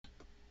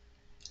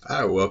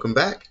Alright, welcome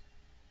back.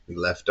 We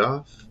left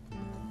off.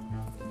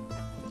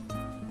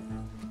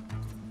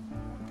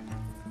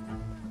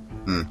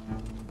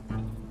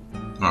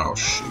 Oh,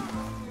 shoot.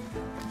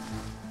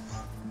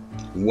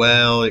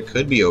 Well, it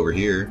could be over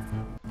here.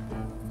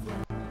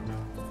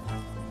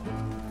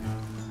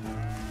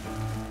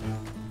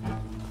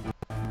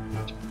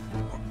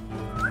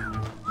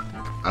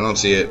 I don't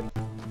see it.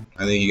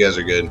 I think you guys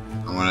are good.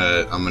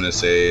 I'm gonna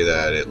say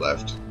that it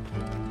left.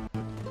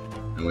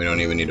 And we don't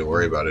even need to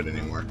worry about it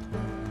anymore.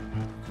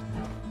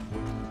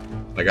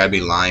 Like, I'd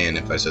be lying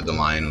if I said the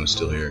lion was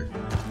still here.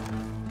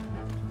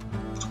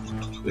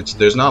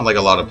 There's not like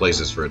a lot of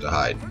places for it to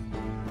hide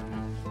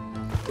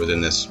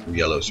within this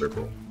yellow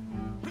circle.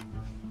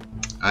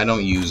 I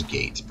don't use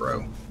gates,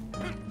 bro.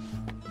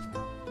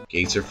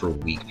 Gates are for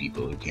weak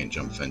people who can't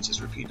jump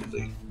fences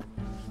repeatedly.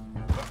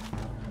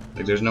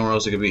 Like, there's nowhere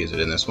else it could be. Is it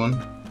in this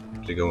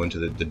one? To go into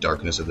the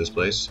darkness of this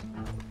place?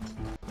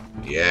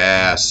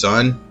 Yeah,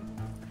 son.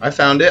 I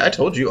found it. I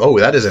told you. Oh,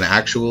 that is an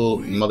actual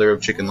mother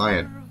of chicken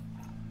lion.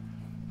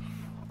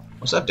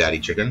 What's up, daddy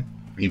chicken?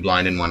 Are you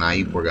blind in one eye,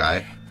 you poor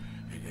guy?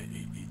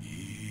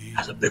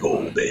 That's a big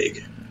old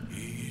big.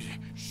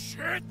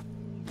 Shit.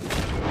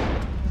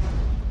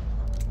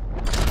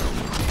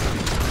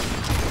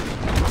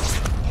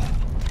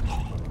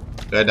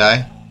 Did I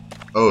die?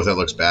 Oh, that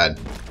looks bad.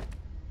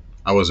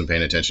 I wasn't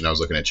paying attention. I was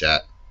looking at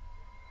chat.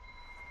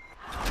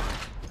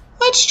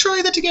 Let's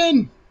try that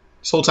again.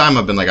 This whole time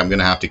I've been like, I'm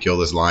gonna have to kill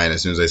this lion.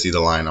 As soon as I see the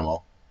lion, I'm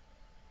all...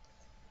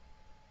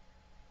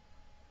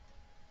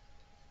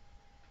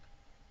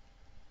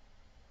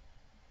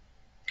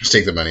 Just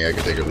take the money. I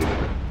can take or leave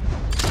it.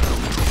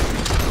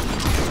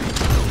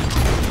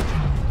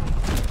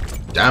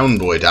 Down,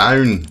 boy,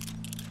 down.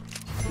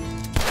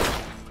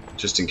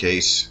 Just in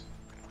case.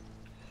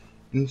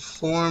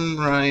 Inform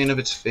Ryan of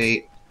its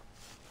fate.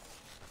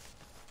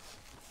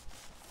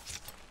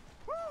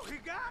 Woo, he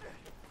got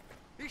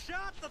it. He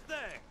shot the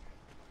thing.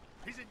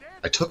 He's a dead.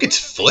 I took its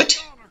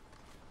foot?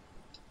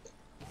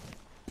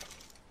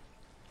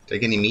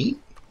 Take any meat?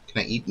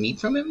 Can I eat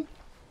meat from him?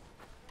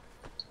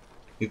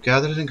 You've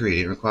gathered an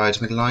ingredient required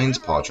to make a lion's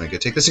paw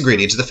trinket. Take this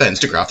ingredient to the fence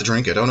to craft the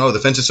trinket. Oh no, the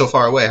fence is so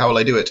far away. How will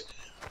I do it?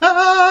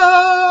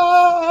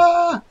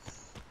 Ah!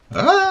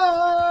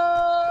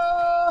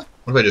 Ah!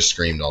 What if I just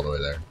screamed all the way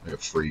there? Like a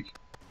freak.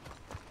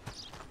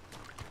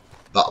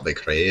 That'll be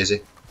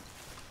crazy.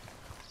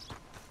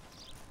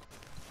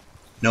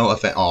 No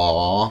offense.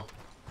 Aww.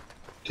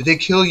 Did they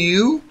kill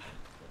you?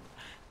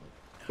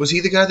 Was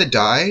he the guy that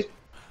died?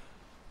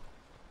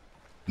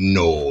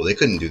 No, they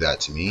couldn't do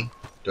that to me.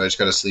 Do I just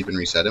gotta sleep and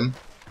reset him?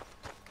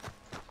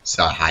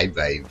 So, hi,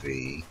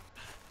 baby.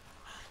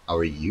 How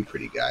are you,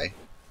 pretty guy?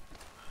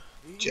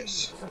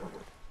 Just.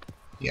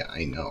 Yeah,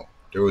 I know.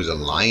 There was a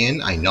lion.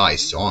 I know, I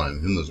saw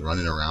him. He was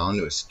running around.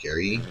 It was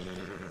scary.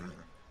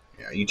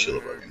 Yeah, you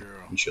chillabugging.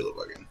 You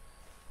chillabugging.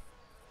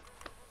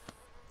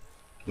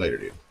 Later,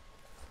 dude.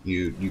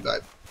 You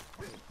vibe.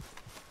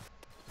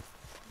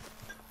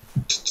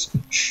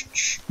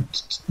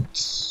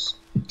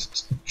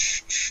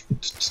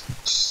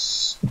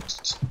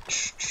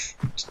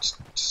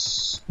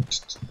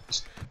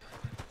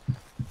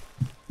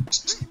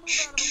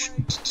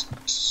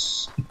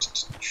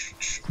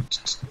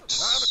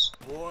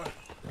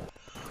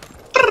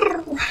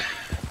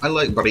 I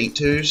like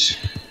burritos,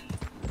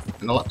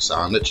 and I like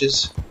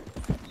sandwiches,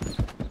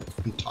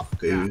 and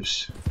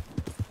tacos.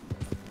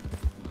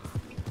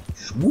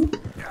 Swoop.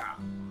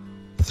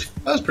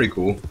 That was pretty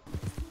cool.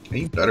 Hey,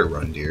 you better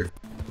run, dear.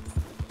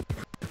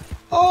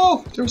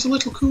 Oh, there was a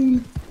little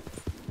coon.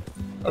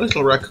 A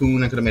little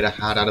raccoon. I could have made a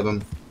hat out of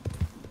him.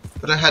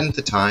 But I hadn't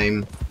the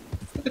time.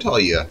 Look at all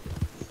you.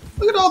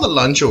 Look at all the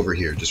lunch over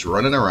here, just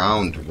running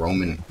around,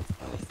 roaming.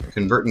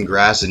 Converting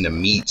grass into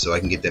meat so I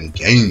can get them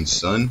gains,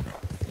 son.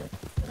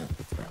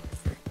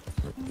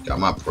 Got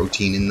my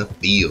protein in the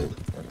field.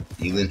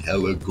 Feeling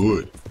hella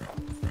good.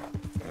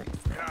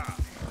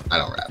 I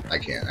don't rap. I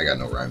can't. I got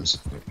no rhymes.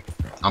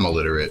 I'm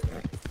illiterate.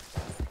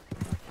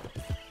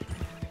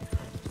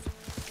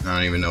 I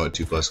don't even know what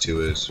 2 plus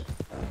 2 is.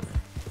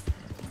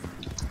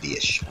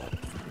 Fish.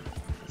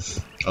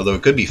 Although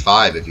it could be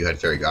 5 if you had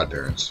fairy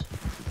godparents.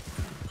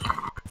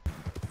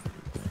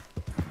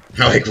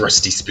 I like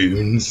rusty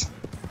spoons.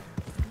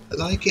 I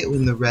like it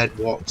when the red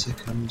water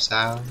comes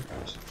out.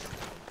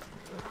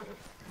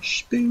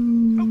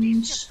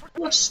 Spoons.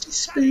 Rusty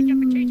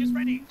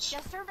spoons.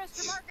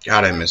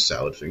 God, I miss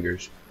salad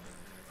fingers.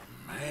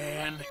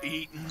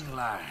 Man-eating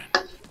lion.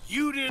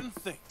 You didn't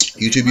think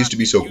YouTube used to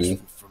be so cool.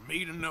 For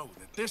me to know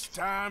that this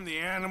time the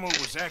animal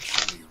was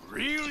actually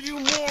real, you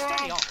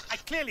moron. I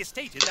clearly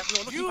stated that we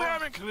were looking You for...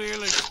 haven't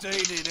clearly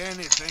stated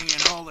anything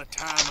in all the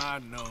time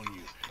I've known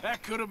you.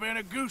 That could have been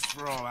a goose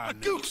for all I A knew.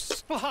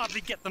 goose will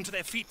hardly get them to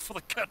their feet for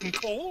the curtain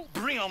call.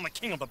 Bring on the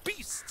king of the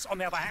beasts, on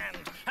the other hand,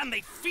 and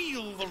they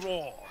feel the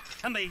roar.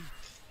 And they,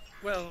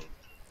 well,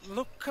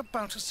 look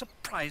about as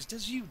surprised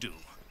as you do.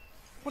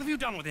 What have you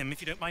done with him,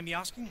 if you don't mind me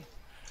asking?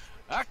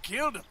 I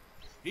killed him.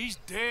 He's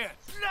dead.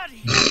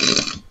 Bloody...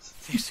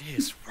 This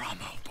is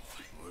Rommel,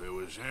 boy. Well, it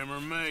was him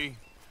or me.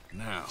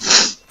 Now,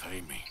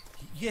 pay me.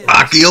 Yes.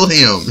 I killed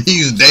him.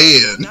 He's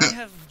dead. I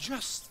have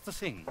just the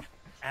thing.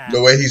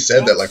 The way he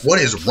said that, like, what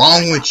is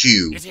wrong with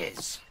you? It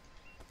is.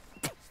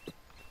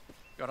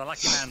 You're a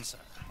lucky man, sir.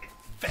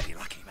 Very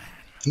lucky man.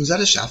 Was that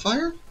a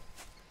sapphire?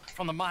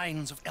 From the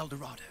mines of El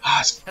Dorado.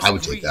 Ah, I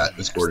would take that.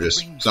 It's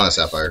gorgeous. It's not a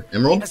sapphire.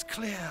 Emerald? As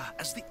clear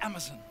as the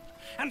Amazon.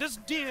 And as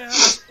dear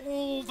as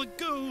all the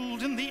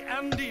gold in the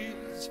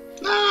Andes.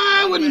 Nah,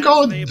 I wouldn't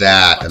call it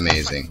that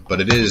amazing.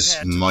 But it is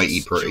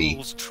mighty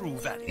pretty.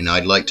 And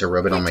I'd like to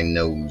rub it on my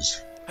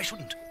nose. I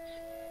shouldn't.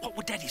 What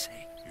would Daddy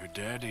say? Your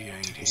daddy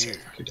ain't here.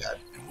 Your dad.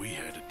 And we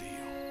had a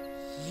deal.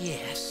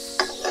 Yes.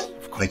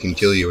 I can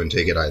kill you and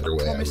take it either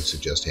way. I would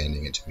suggest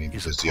handing it to me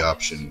because the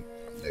option...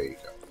 There you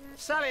go.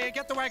 Sally,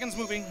 get the wagons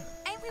moving.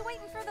 Ain't we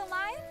waiting for the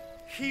lion?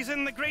 He's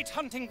in the great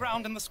hunting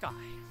ground in the sky.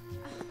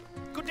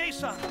 Good day,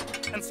 sir,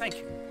 and thank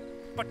you.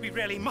 But we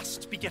really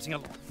must be getting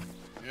along.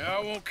 Yeah,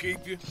 I won't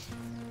keep you.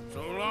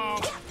 So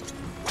long. So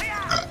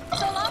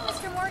long,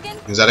 Mr. Morgan.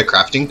 Is that a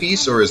crafting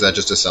piece or is that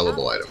just a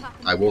sellable item?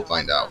 I will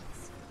find out.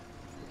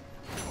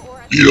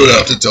 You don't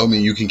have to tell me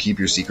you can keep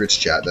your secrets,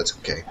 chat. That's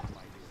okay.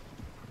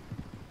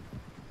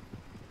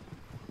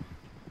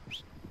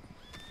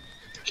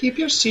 Keep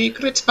your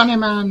secrets, funny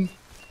man.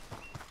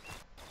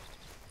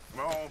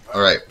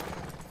 Alright.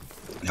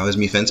 Now is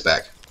me fence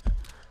back.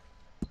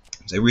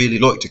 I really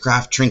like to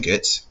craft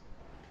trinkets.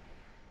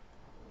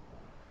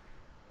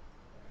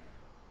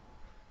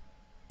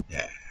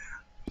 Yeah.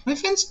 My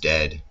fence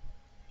dead.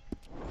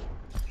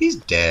 He's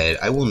dead.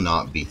 I will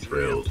not be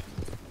thrilled.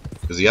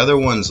 Because the other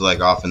one's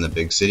like off in the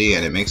big city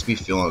and it makes me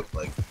feel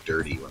like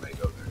dirty when I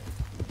go there.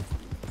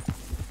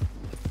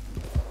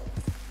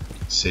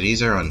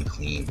 Cities are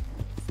unclean.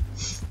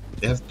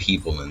 They have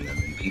people in them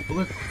and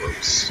people are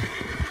gross.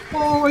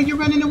 Oh, are you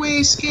running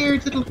away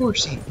scared, little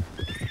horsey?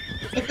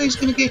 That guy's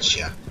gonna get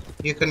you.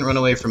 You couldn't run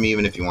away from me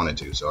even if you wanted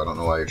to, so I don't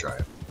know why you're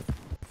trying.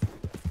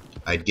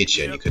 I'd get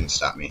you and you couldn't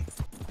stop me.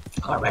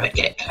 Oh, rabbit,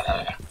 get it.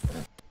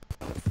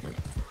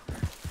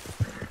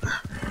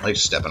 I like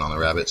stepping on the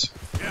rabbits.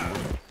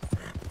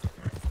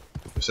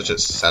 They're such a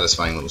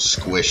satisfying little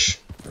squish.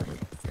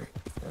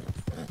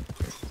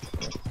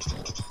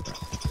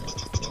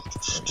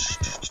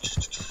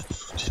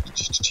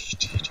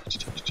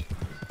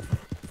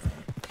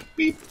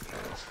 Beep.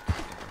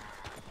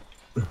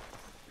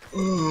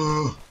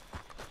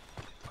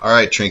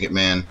 Alright, trinket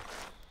man.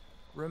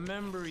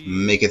 Remember you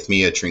Maketh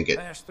me a trinket.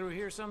 passed through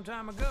here some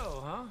time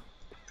ago, huh?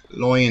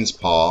 Lion's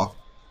Paw.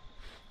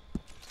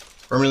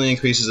 Permanently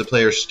increases a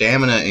player's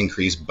stamina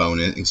increase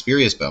bonus,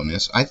 experience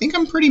bonus. I think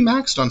I'm pretty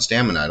maxed on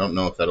stamina. I don't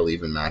know if that'll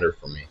even matter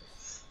for me.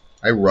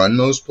 I run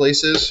most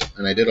places,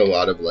 and I did a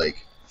lot of,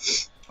 like,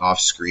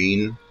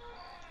 off-screen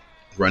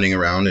running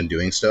around and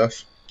doing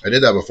stuff. I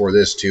did that before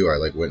this, too. I,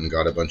 like, went and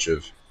got a bunch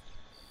of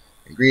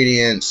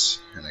ingredients,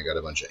 and I got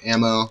a bunch of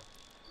ammo.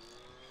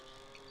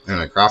 And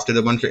I crafted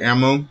a bunch of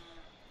ammo.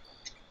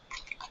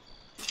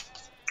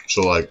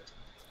 So, like,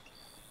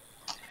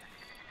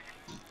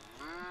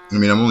 I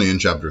mean, I'm only in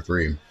chapter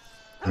 3.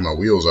 And my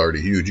wheel's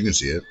already huge. You can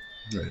see it.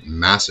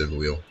 Massive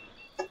wheel.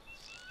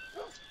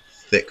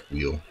 Thick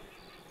wheel.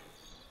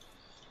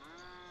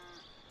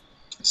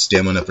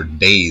 Stamina for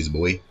days,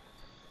 boy.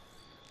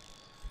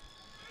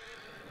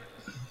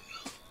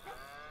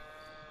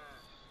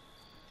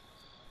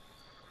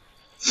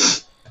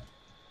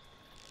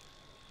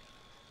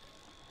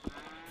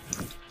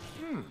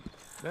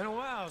 Been a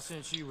while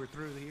since you were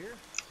through here.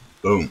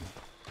 Boom.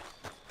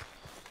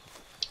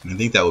 I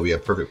think that will be a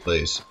perfect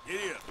place.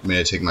 I'm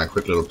gonna take my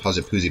quick little pause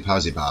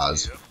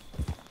pause.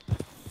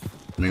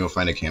 Let me go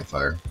find a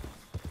campfire.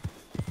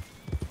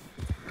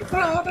 Can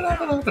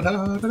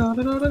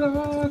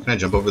I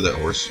jump over the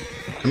horse?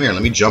 Come here,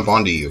 let me jump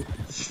onto you,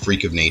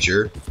 freak of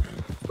nature.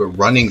 Quit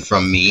running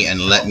from me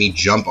and let me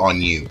jump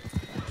on you.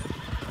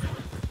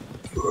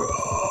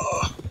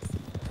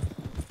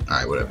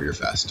 Alright, whatever, you're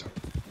fast.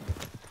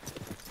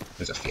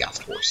 There's a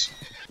fast horse.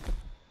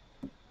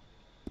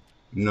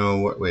 No,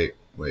 what? Wait,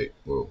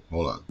 whoa,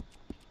 hold on.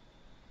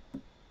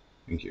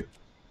 Thank you.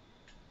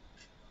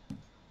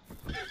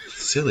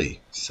 Silly.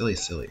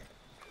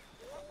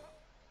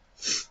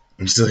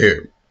 I'm still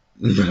here.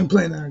 I'm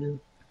playing that, dude.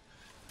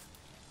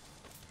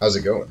 How's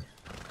it going?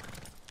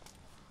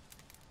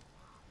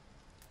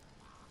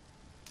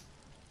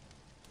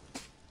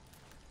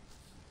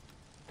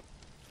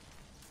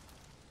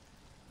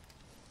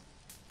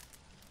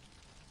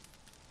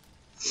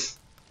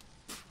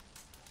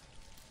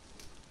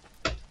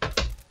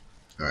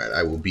 Alright,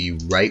 I will be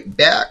right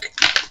back.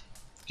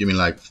 Give me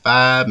like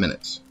 5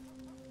 minutes.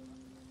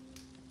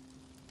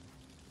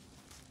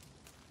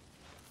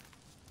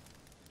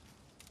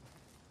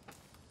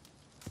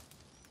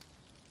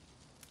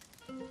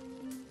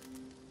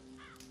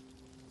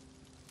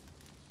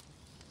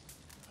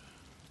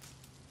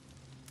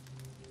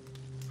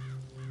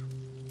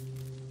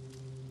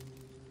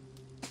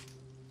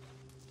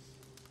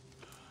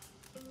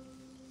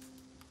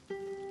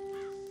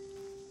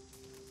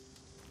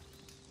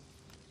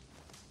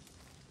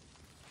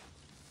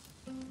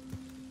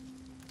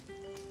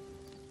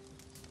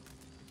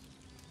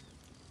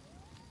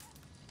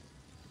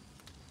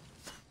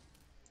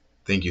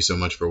 Thank you so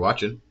much for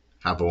watching.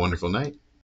 Have a wonderful night.